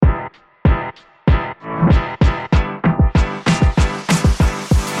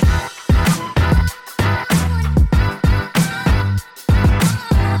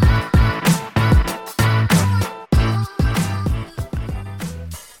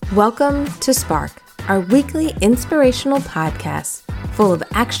Welcome to Spark, our weekly inspirational podcast full of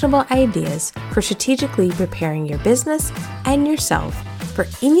actionable ideas for strategically preparing your business and yourself for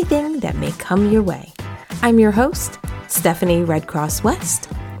anything that may come your way. I'm your host, Stephanie Red Cross West,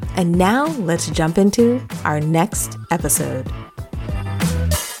 and now let's jump into our next episode.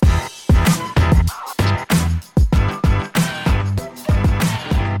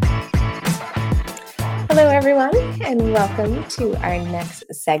 Hello, everyone, and welcome to our next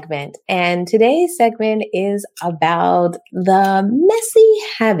segment. And today's segment is about the messy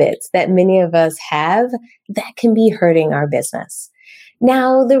habits that many of us have that can be hurting our business.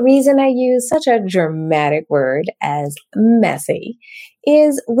 Now, the reason I use such a dramatic word as messy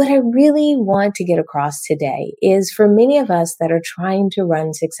is what I really want to get across today is for many of us that are trying to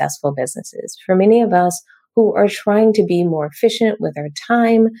run successful businesses, for many of us who are trying to be more efficient with our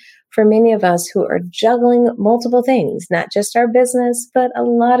time, for many of us who are juggling multiple things, not just our business, but a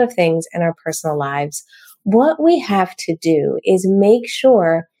lot of things in our personal lives. What we have to do is make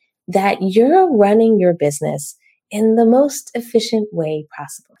sure that you're running your business in the most efficient way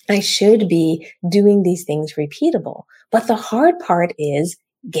possible. I should be doing these things repeatable, but the hard part is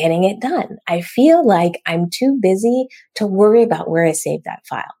getting it done. I feel like I'm too busy to worry about where I saved that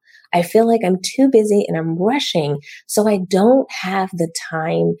file. I feel like I'm too busy and I'm rushing, so I don't have the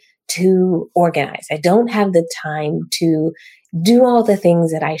time to organize. I don't have the time to do all the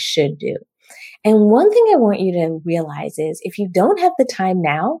things that I should do. And one thing I want you to realize is if you don't have the time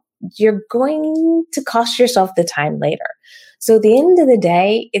now, you're going to cost yourself the time later. So at the end of the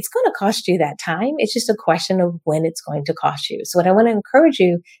day, it's going to cost you that time. It's just a question of when it's going to cost you. So what I want to encourage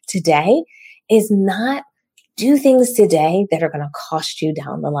you today is not do things today that are going to cost you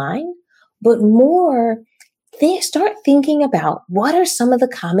down the line, but more start thinking about what are some of the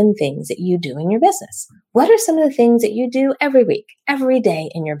common things that you do in your business? What are some of the things that you do every week, every day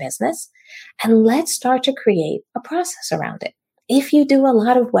in your business? And let's start to create a process around it. If you do a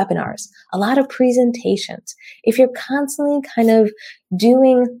lot of webinars, a lot of presentations, if you're constantly kind of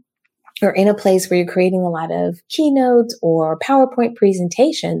doing or in a place where you're creating a lot of keynotes or PowerPoint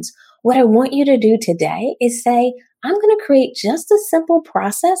presentations, what I want you to do today is say, I'm going to create just a simple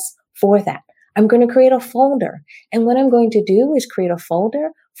process for that. I'm going to create a folder. And what I'm going to do is create a folder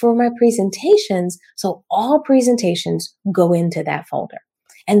for my presentations. So all presentations go into that folder.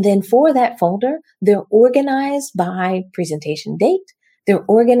 And then for that folder, they're organized by presentation date. They're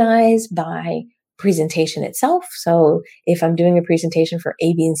organized by presentation itself. So if I'm doing a presentation for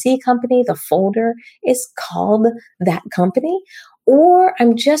A, B, and C company, the folder is called that company. Or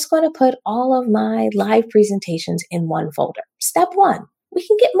I'm just going to put all of my live presentations in one folder. Step one, we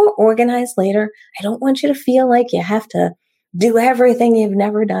can get more organized later. I don't want you to feel like you have to do everything you've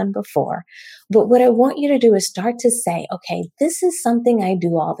never done before. But what I want you to do is start to say, okay, this is something I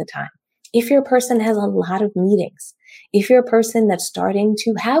do all the time. If you're a person that has a lot of meetings, if you're a person that's starting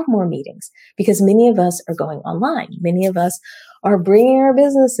to have more meetings, because many of us are going online, many of us are bringing our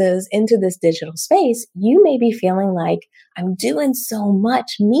businesses into this digital space, you may be feeling like I'm doing so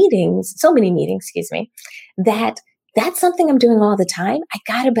many meetings, that that's something I'm doing all the time. I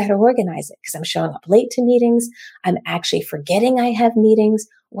got to better organize it because I'm showing up late to meetings. I'm actually forgetting I have meetings.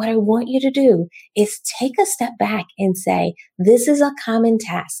 What I want you to do is take a step back and say, this is a common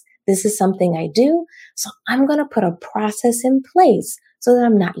task. This is something I do. So I'm going to put a process in place so that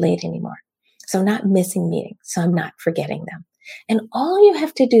I'm not late anymore. So I'm not missing meetings. So I'm not forgetting them. And all you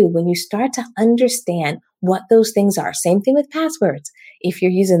have to do when you start to understand what those things are, same thing with passwords. If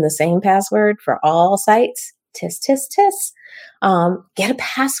you're using the same password for all sites, get a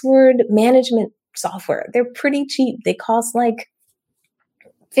password management software. They're pretty cheap. They cost like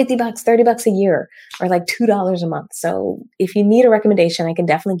 $50, $30 a year, or like $2 a month. So if you need a recommendation, I can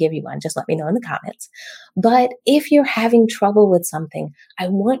definitely give you one. Just let me know in the comments. But if you're having trouble with something, I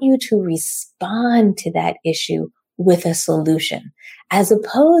want you to respond to that issue with a solution, as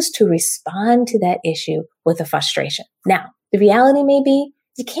opposed to respond to that issue with a frustration. Now, the reality may be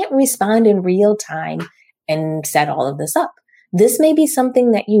you can't respond in real time and set all of this up. This may be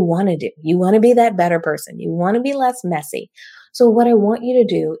something that you want to do. You want to be that better person. You want to be less messy. So what I want you to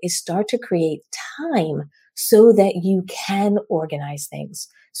do is start to create time so that you can organize things,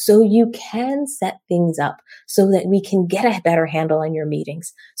 so you can set things up, so that we can get a better handle on your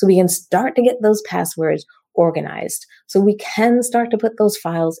meetings, so we can start to get those passwords organized, so we can start to put those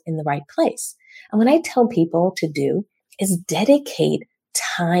files in the right place. And what I tell people to do is dedicate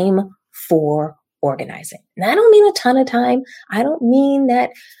time for organizing. And I don't mean a ton of time. I don't mean that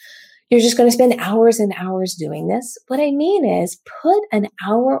you're just going to spend hours and hours doing this. What I mean is put an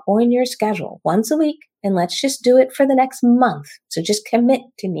hour on your schedule once a week, and let's just do it for the next month. So just commit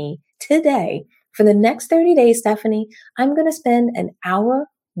to me today. For the next 30 days, Stephanie, I'm going to spend an hour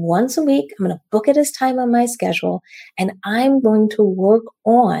once a week. I'm going to book it as time on my schedule, and I'm going to work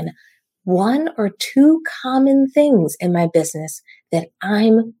on one or two common things in my business that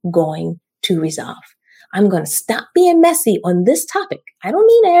I'm going to resolve. I'm going to stop being messy on this topic. I don't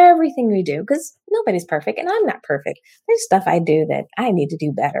mean everything we do, because nobody's perfect and I'm not perfect. There's stuff I do that I need to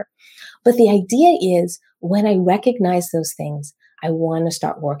do better. But the idea is, when I recognize those things, I want to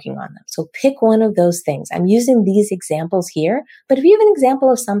start working on them. So pick one of those things. I'm using these examples here, but if you have an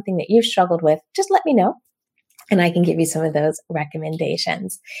example of something that you've struggled with, just let me know, and I can give you some of those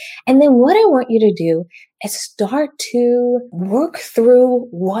recommendations. And then what I want you to do is start to work through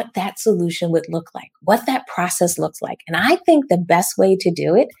what that solution would look like, what that process looks like. And I think the best way to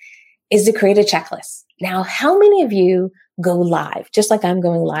do it is to create a checklist. Now, how many of you go live, just like I'm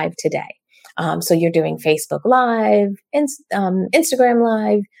going live today? So you're doing Facebook Live, Instagram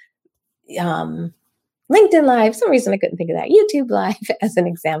Live, LinkedIn Live. For some reason I couldn't think of that. YouTube Live as an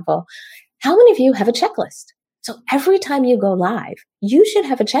example. How many of you have a checklist? So every time you go live, you should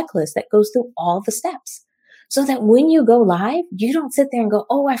have a checklist that goes through all the steps, so that when you go live, you don't sit there and go,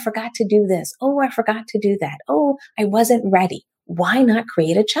 oh, I forgot to do this. Oh, I forgot to do that. Oh, I wasn't ready. Why not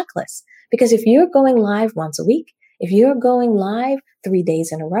create a checklist? Because if you're going live once a week, if you're going live 3 days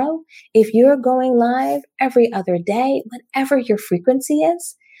in a row, if you're going live every other day, whatever your frequency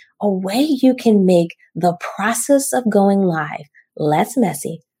is, a way you can make the process of going live less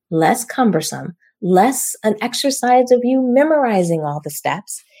messy, less cumbersome, less an exercise of you memorizing all the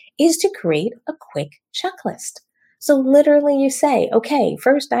steps, is to create a quick checklist. So literally you say, okay,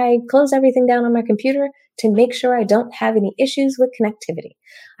 first I close everything down on my computer to make sure I don't have any issues with connectivity.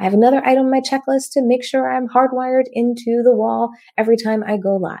 I have another item on my checklist to make sure I'm hardwired into the wall every time I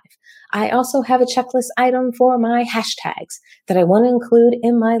go live. I also have a checklist item for my hashtags that I want to include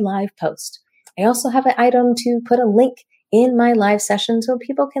in my live post. I also have an item to put a link in my live session so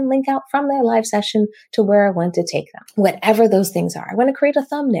people can link out from their live session to where I want to take them. Whatever those things are. I want to create a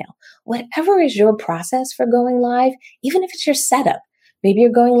thumbnail. Whatever is your process for going live, even if it's your setup. Maybe you're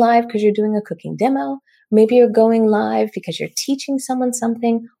going live because you're doing a cooking demo. Maybe you're going live because you're teaching someone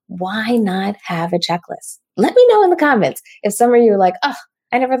something. Why not have a checklist? Let me know in the comments if some of you are like, oh,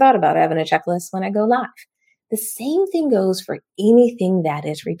 I never thought about having a checklist when I go live. The same thing goes for anything that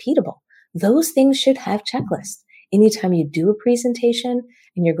is repeatable. Those things should have checklists. Anytime you do a presentation,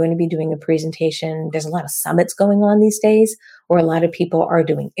 and you're going to be doing a presentation, there's a lot of summits going on these days, or a lot of people are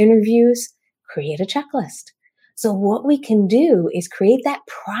doing interviews, create a checklist. So what we can do is create that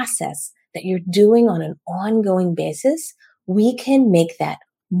process that you're doing on an ongoing basis. We can make that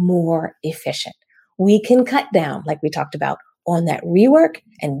more efficient. We can cut down, like we talked about, on that rework,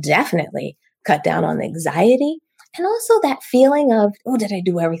 and definitely cut down on the anxiety, and also that feeling of, oh, did I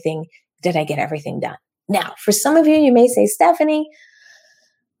do everything? Did I get everything done? Now, for some of you, you may say, Stephanie,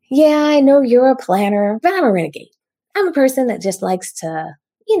 yeah, I know you're a planner, but I'm a renegade. I'm a person that just likes to,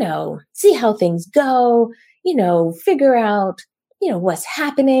 see how things go, figure out, what's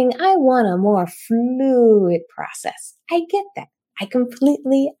happening. I want a more fluid process. I get that. I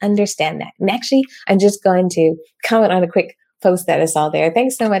completely understand that. And actually, I'm just going to comment on a quick post that I saw there.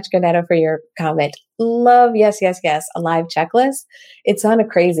 Thanks so much, Granetta, for your comment. Love, yes, a live checklist. It's on a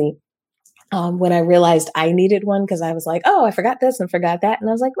crazy. When I realized I needed one, because I was like, oh, I forgot this and forgot that. And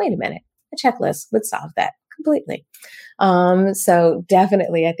I was like, wait a minute, a checklist would solve that completely. So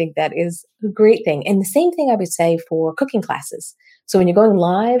definitely, I think that is a great thing. And the same thing I would say for cooking classes. So when you're going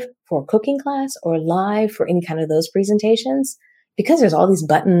live for a cooking class or live for any kind of those presentations, because there's all these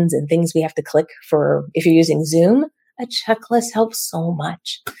buttons and things we have to click for, if you're using Zoom, a checklist helps so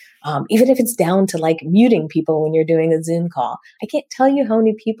much. Even if it's down to like muting people when you're doing a Zoom call. I can't tell you how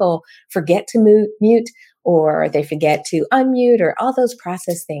many people forget to mute, or they forget to unmute, or all those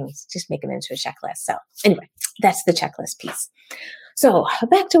process things. Just make them into a checklist. So anyway, that's the checklist piece. So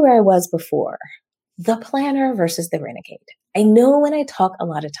back to where I was before, the planner versus the renegade. I know when I talk a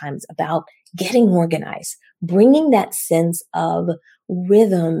lot of times about getting organized, bringing that sense of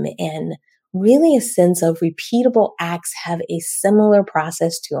rhythm and really a sense of repeatable acts have a similar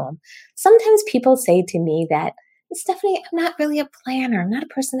process to them. Sometimes people say to me that, Stephanie, I'm not really a planner. I'm not a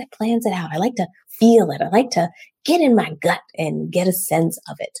person that plans it out. I like to feel it. I like to get in my gut and get a sense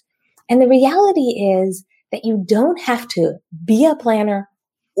of it. And the reality is that you don't have to be a planner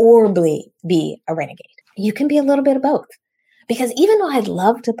or be a renegade. You can be a little bit of both. Because even though I'd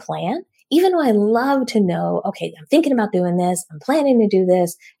love to plan, even though I love to know, okay, I'm thinking about doing this, I'm planning to do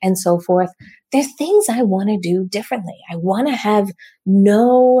this, and so forth, there's things I want to do differently. I want to have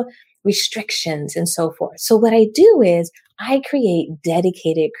no restrictions and so forth. So what I do is I create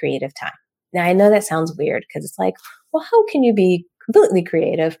dedicated creative time. Now I know that sounds weird because it's like, well, how can you be completely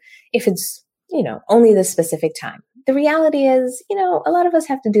creative if it's, only this specific time? The reality is, a lot of us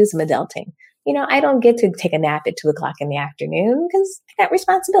have to do some adulting. I don't get to take a nap at 2 o'clock in the afternoon because I got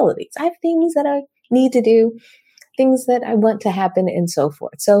responsibilities. I have things that I need to do, things that I want to happen, and so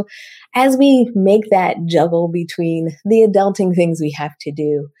forth. So as we make that juggle between the adulting things we have to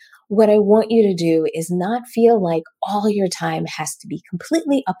do, what I want you to do is not feel like all your time has to be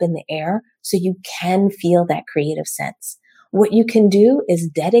completely up in the air so you can feel that creative sense. What you can do is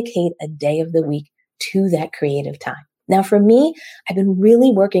dedicate a day of the week to that creative time. Now, for me, I've been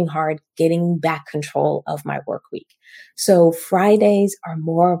really working hard getting back control of my work week. So Fridays are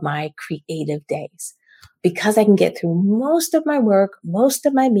more of my creative days. Because I can get through most of my work, most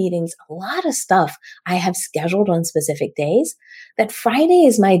of my meetings, a lot of stuff I have scheduled on specific days, that Friday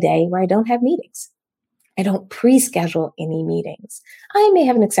is my day where I don't have meetings. I don't pre-schedule any meetings. I may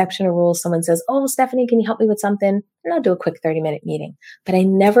have an exception or rule. Someone says, oh, Stephanie, can you help me with something? And I'll do a quick 30-minute meeting. But I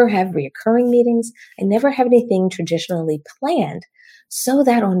never have reoccurring meetings. I never have anything traditionally planned so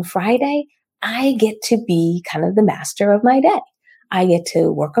that on Friday, I get to be kind of the master of my day. I get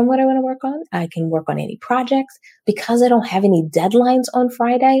to work on what I want to work on. I can work on any projects. Because I don't have any deadlines on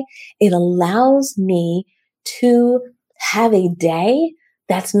Friday, it allows me to have a day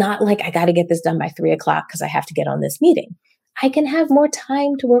that's not like, I got to get this done by 3 o'clock because I have to get on this meeting. I can have more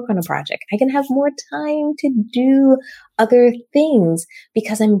time to work on a project. I can have more time to do other things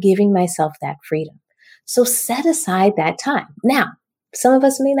because I'm giving myself that freedom. So set aside that time. Now, some of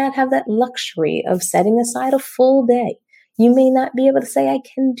us may not have that luxury of setting aside a full day. You may not be able to say, I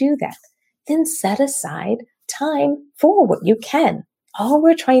can do that. Then set aside time for what you can. All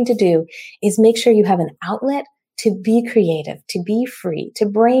we're trying to do is make sure you have an outlet to be creative, to be free, to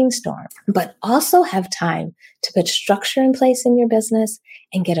brainstorm, but also have time to put structure in place in your business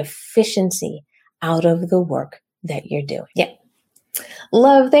and get efficiency out of the work that you're doing. Yeah.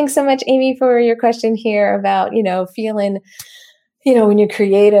 Love. Thanks so much, Amy, for your question here about, feeling, when you're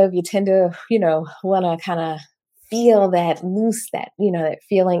creative, you tend to, want to kind of feel that loose, that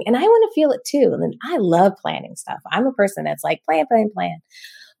feeling. And I want to feel it too. And I love planning stuff. I'm a person that's like, plan.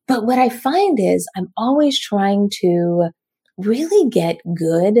 But what I find is I'm always trying to really get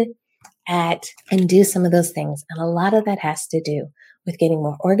good at and do some of those things. And a lot of that has to do with getting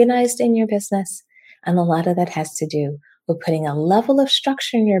more organized in your business. And a lot of that has to do with putting a level of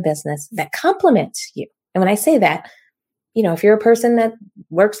structure in your business that complements you. And when I say that, if you're a person that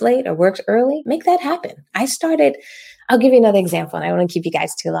works late or works early, make that happen. I'll give you another example, and I don't want to keep you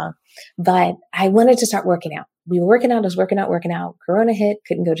guys too long, but I wanted to start working out. We were working out, I was working out. Corona hit,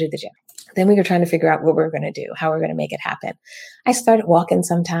 couldn't go to the gym. Then we were trying to figure out what we were going to do, how we are going to make it happen. I started walking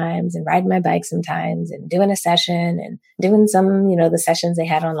sometimes and riding my bike sometimes and doing a session and doing some, the sessions they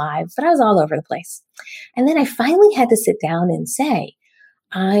had on live, but I was all over the place. And then I finally had to sit down and say,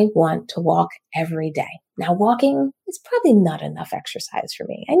 I want to walk every day. Now, walking is probably not enough exercise for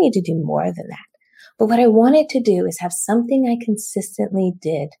me. I need to do more than that. But what I wanted to do is have something I consistently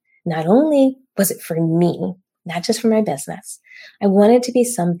did. Not only was it for me, not just for my business, I wanted to be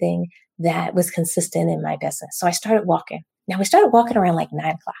something that was consistent in my business. So I started walking. Now, we started walking around like 9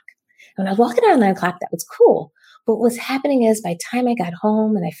 o'clock. When I was walking around 9 o'clock, that was cool. But what was happening is by the time I got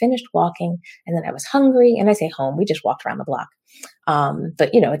home and I finished walking and then I was hungry, and I say home, we just walked around the block. But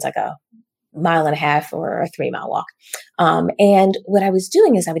it's like a 1.5 miles or a 3-mile walk. And what I was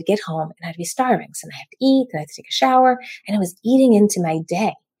doing is I would get home and I'd be starving. So I have to eat, and I have to take a shower, and I was eating into my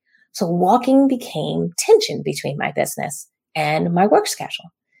day. So walking became tension between my business and my work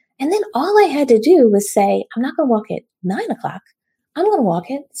schedule. And then all I had to do was say, I'm not going to walk at 9 o'clock. I'm going to walk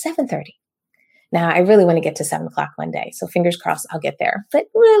at 7:30. Now, I really want to get to 7 o'clock one day. So fingers crossed I'll get there. But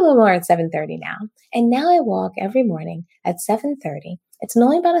we're a little more at 7:30 now. And now I walk every morning at 7:30. It's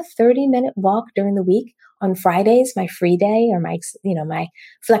only about a 30-minute walk during the week. On Fridays, my free day or my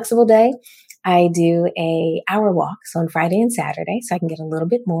flexible day, I do a hour walk. So on Friday and Saturday, so I can get a little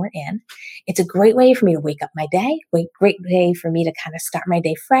bit more in. It's a great way for me to wake up my day. Great way for me to kind of start my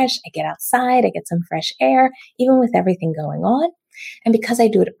day fresh. I get outside, I get some fresh air, even with everything going on. And because I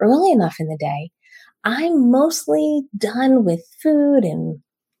do it early enough in the day, I'm mostly done with food and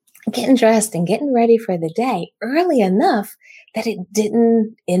getting dressed and getting ready for the day early enough that it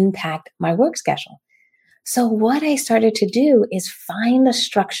didn't impact my work schedule. So what I started to do is find a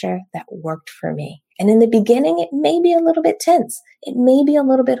structure that worked for me. And in the beginning, it may be a little bit tense. It may be a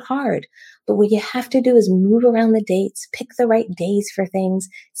little bit hard. But what you have to do is move around the dates, pick the right days for things,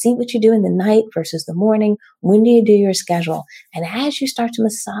 see what you do in the night versus the morning. When do you do your schedule? And as you start to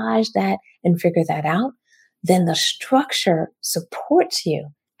massage that and figure that out, then the structure supports you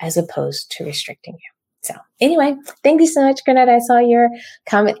as opposed to restricting you. So anyway, thank you so much, Granette. I saw your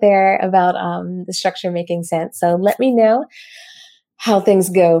comment there about the structure making sense. So let me know how things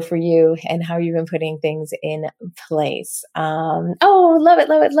go for you and how you've been putting things in place. Oh, love it,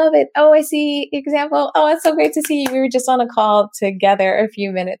 love it, love it. Oh, I see example. Oh, it's so great to see you. We were just on a call together a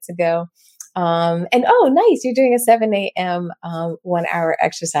few minutes ago. And oh, nice. You're doing a 7 a.m. 1 hour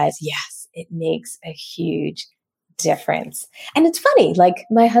exercise. Yes, it makes a huge difference. And it's funny, like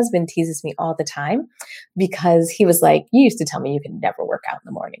my husband teases me all the time because he was like, you used to tell me you could never work out in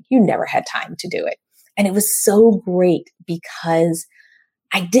the morning. You never had time to do it. And it was so great because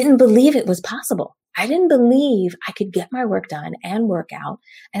I didn't believe it was possible. I didn't believe I could get my work done and work out.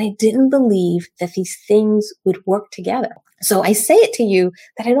 And I didn't believe that these things would work together. So I say it to you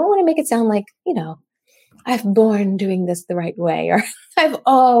that I don't want to make it sound like, I've born doing this the right way, or I've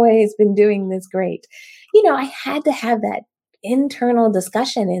always been doing this great. I had to have that internal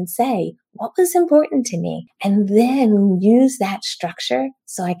discussion and say, what was important to me? And then use that structure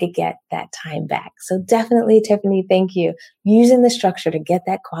so I could get that time back. So definitely, Tiffany, thank you. Using the structure to get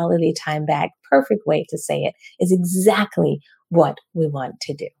that quality time back, perfect way to say it, is exactly what we want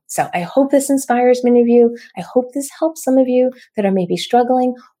to do. So I hope this inspires many of you. I hope this helps some of you that are maybe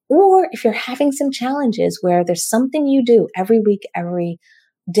struggling, or if you're having some challenges where there's something you do every week, every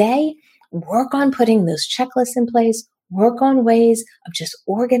day, work on putting those checklists in place, work on ways of just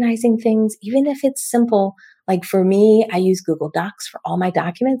organizing things, even if it's simple. Like for me, I use Google Docs for all my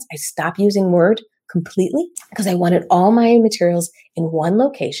documents. I stopped using Word completely because I wanted all my materials in one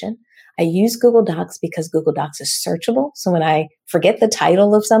location. I use Google Docs because Google Docs is searchable. So when I forget the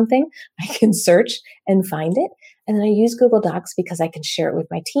title of something, I can search and find it. And then I use Google Docs because I can share it with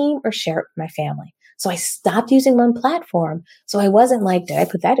my team or share it with my family. So I stopped using one platform. So I wasn't like, did I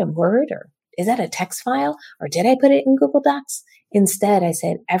put that in Word, or is that a text file, or did I put it in Google Docs? Instead, I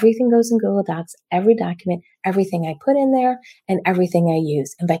said, everything goes in Google Docs, every document, everything I put in there, and everything I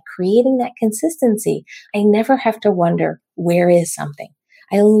use. And by creating that consistency, I never have to wonder, where is something?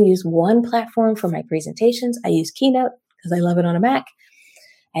 I only use one platform for my presentations. I use Keynote because I love it on a Mac.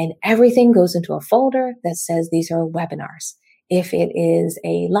 And everything goes into a folder that says these are webinars. If it is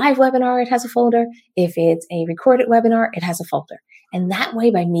a live webinar, it has a folder. If it's a recorded webinar, it has a folder. And that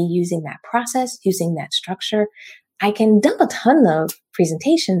way, by me using that process, using that structure, I can dump a ton of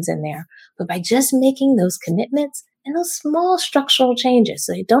presentations in there. But by just making those commitments and those small structural changes,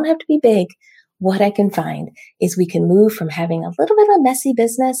 so they don't have to be big, what I can find is we can move from having a little bit of a messy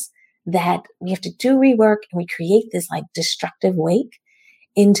business that we have to do rework and we create this like destructive wake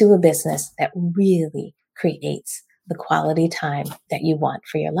into a business that really creates the quality time that you want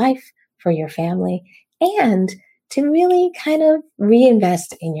for your life, for your family, and to really kind of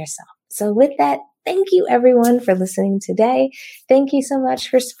reinvest in yourself. So with that, thank you everyone for listening today. Thank you so much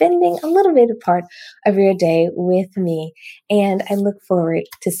for spending a little bit of part of your day with me. And I look forward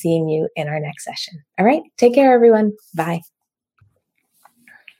to seeing you in our next session. All right. Take care, everyone. Bye.